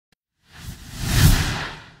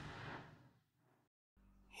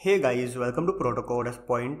Hey guys, welcome to Proto Coders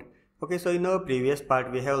Point. Okay, so in our previous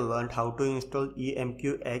part we have learned how to install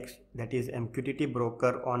EMQX, that is MQTT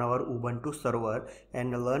Broker, on our Ubuntu server and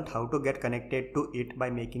learned how to get connected to it by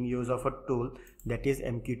making use of a tool that is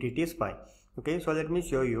MQTT Spy. Okay, so let me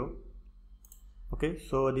show you. Okay,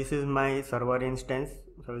 so this is my server instance.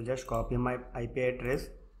 So I'll just copy my IP address.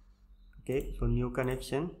 Okay, so new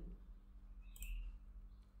connection.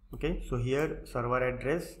 Okay, so here server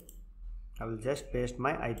address, I will just paste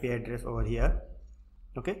my IP address over here.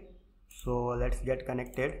 Okay, so let's get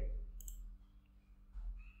connected.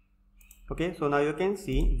 Okay, so now you can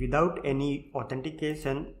see without any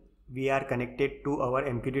authentication we are connected to our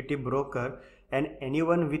MQTT broker, and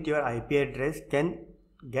anyone with your IP address can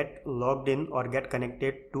get logged in or get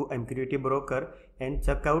connected to MQTT broker and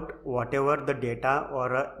check out whatever the data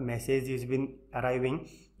or a message is been arriving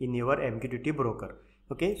in your MQTT broker.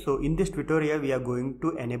 Okay, so in this tutorial we are going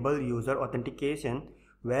to enable user authentication,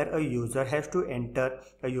 where a user has to enter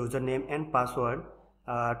a username and password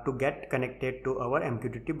to get connected to our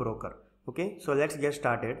MQTT broker. Okay, so let's get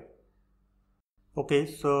started. Okay,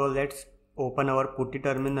 so let's open our PuTTY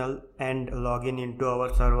terminal and log in into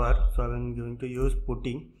our server. So I'm going to use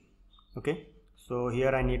PuTTY. Okay, so here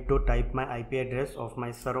I need to type my IP address of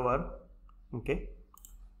my server. Okay,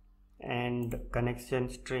 and connection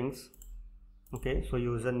strings. Okay, so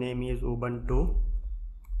username is Ubuntu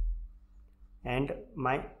and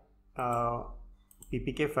my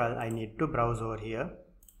ppk file I need to browse over here.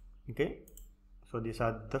 Okay, so these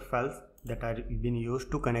are the files that are being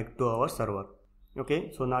used to connect to our server.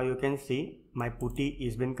 Okay, so now you can see my PuTTY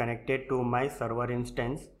is been connected to my server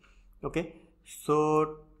instance. Okay,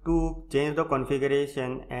 so to change the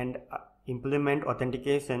configuration and implement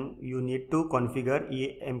authentication, you need to configure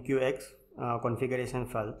EMQX configuration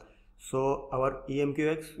file. So our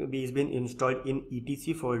EMQX is been installed in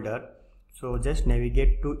etc folder. So just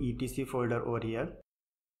navigate to etc folder over here.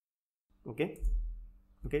 Okay,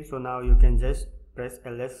 so now you can just press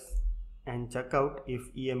ls and check out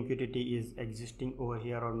if EMQTT is existing over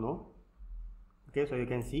here or no. Okay, so you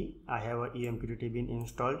can see I have a EMQTT been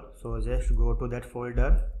installed. So just go to that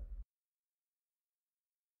folder.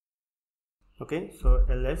 Okay, so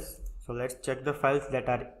ls. So let's check the files that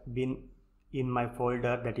are been in my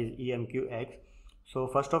folder, that is EMQX. So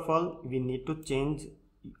first of all we need to change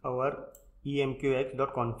our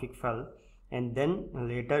emqx.config file, and then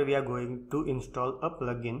later we are going to install a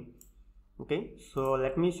plugin. Okay, so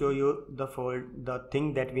let me show you the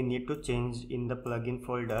thing that we need to change in the plugin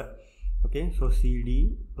folder. Okay, so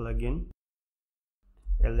cd plugin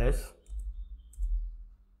ls.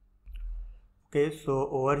 Okay, so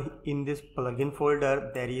over in this plugin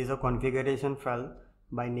folder there is a configuration file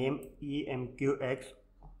by name EMQX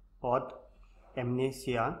Auth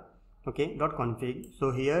Mnesia. Okay, .config.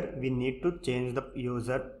 So here we need to change the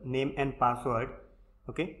user name and password.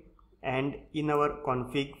 Okay, and in our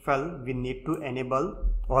config file we need to enable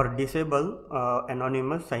or disable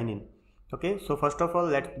anonymous sign in. Okay, so first of all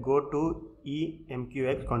let's go to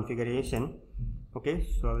EMQX configuration. Okay,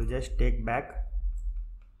 so I will just take back.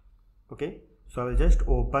 Okay, so I will just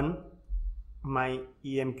open my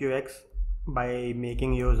EMQX by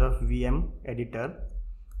making use of VM editor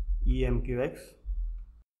EMQX.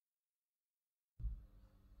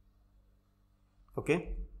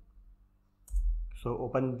 Okay, so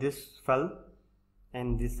open this file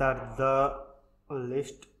and these are the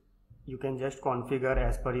list. You can just configure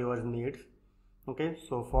as per your needs. Okay,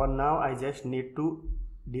 so for now I just need to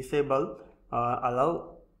disable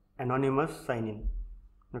allow anonymous sign in.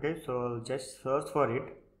 Okay, so just search for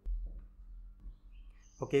it.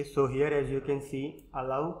 Okay, so here as you can see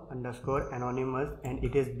allow _ anonymous, and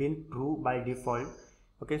it has been true by default.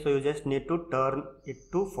 Okay, so you just need to turn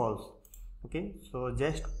it to false. Okay, so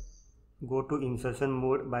just go to insertion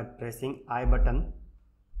mode by pressing I button.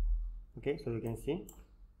 Okay, so you can see.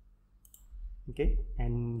 Okay,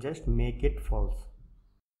 and just make it false.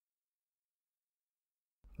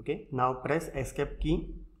 Okay, now press escape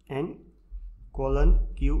key and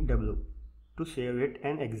 :QW to save it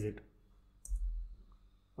and exit.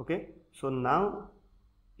 Okay, so now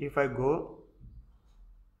if I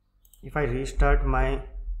restart my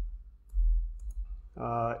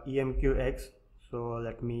EMQX, so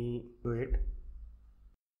let me do it.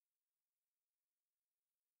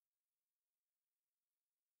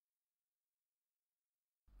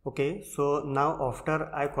 Okay, so now after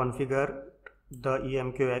I configured the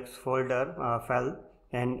EMQX folder file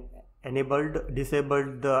and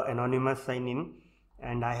disabled the anonymous sign in,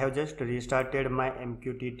 and I have just restarted my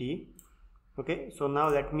MQTT. Okay, so now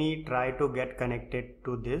let me try to get connected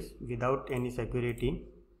to this without any security.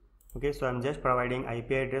 Okay, so I'm just providing IP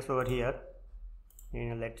address over here.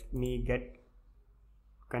 and let me get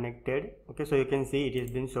connected. Okay, so you can see it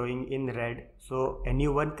has been showing in red, so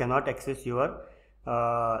anyone cannot access your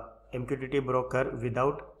MQTT broker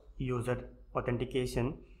without user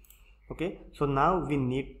authentication. Okay, so now we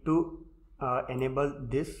need to enable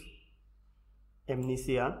this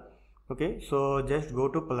Mnesia. Okay, so just go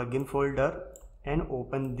to plugin folder and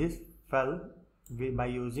open this file by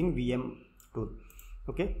using VM tool.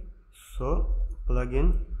 Okay, so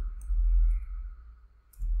plugin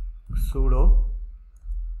sudo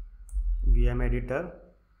VM editor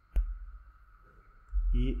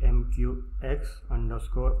EMQX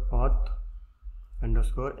 _auth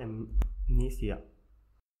 _Mnesia.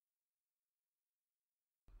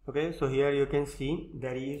 Okay, so here you can see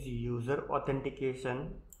there is user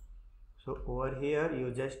authentication. So over here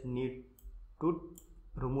you just need to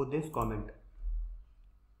remove this comment.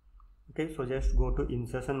 Okay, so just go to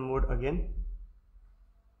insertion mode again.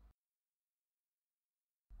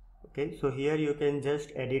 Okay, so here you can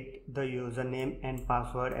just edit the username and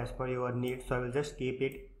password as per your needs. So I will just keep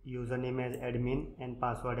it username as admin and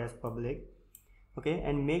password as public. Okay,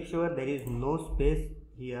 and make sure there is no space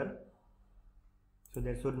here. So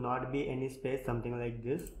there should not be any space, something like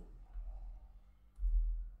this.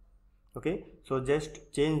 Okay, so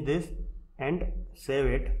just change this and save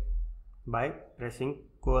it by pressing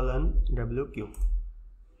 :WQ.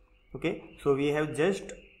 Okay, so we have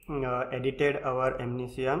just edited our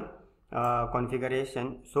Mnesia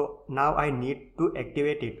configuration. So now I need to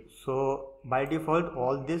activate it. So by default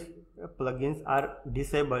all these plugins are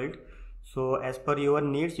disabled, so as per your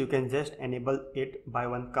needs you can just enable it by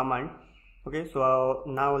one command. Okay, so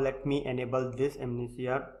now let me enable this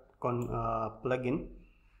Mnesia plugin.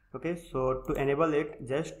 Okay, so to enable it,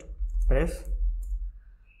 just press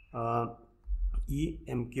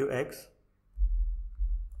EMQX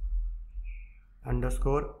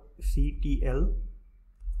 _CTL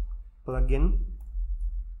plugin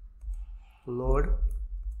load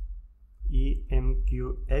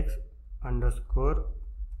EMQX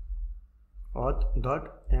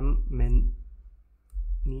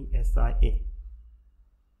 _auth.mnesia.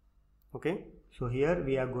 Okay, so here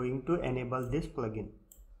we are going to enable this plugin.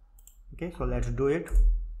 Okay, so let's do it.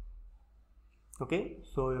 Okay,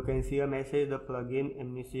 so you can see a message: the plugin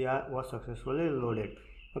Mnesia was successfully loaded.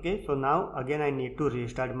 Okay, so now again I need to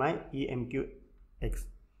restart my EMQX.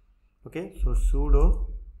 Okay, so sudo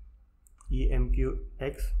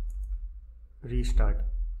EMQX restart.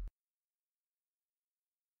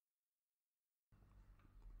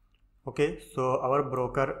 Okay, so our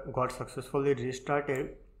broker got successfully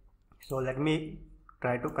restarted. So let me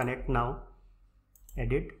try to connect now.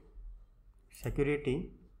 Edit,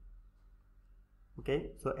 security.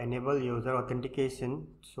 Okay, so enable user authentication.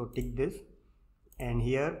 So tick this, and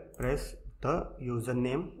here press the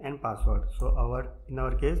username and password. So in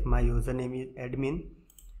our case my username is admin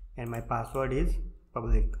and my password is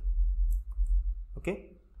public.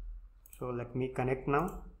 Okay, so let me connect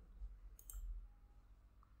now.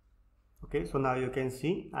 Okay, so now you can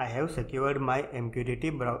see I have secured my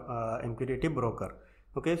MQTT broker.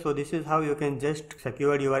 Okay, so this is how you can just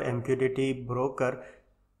secure your MQTT broker.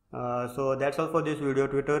 So that's all for this video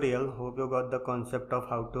tutorial. Hope you got the concept of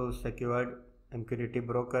how to secure MQTT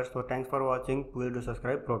broker. So thanks for watching. Please do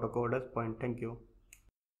subscribe Proto Coders Point. Thank you.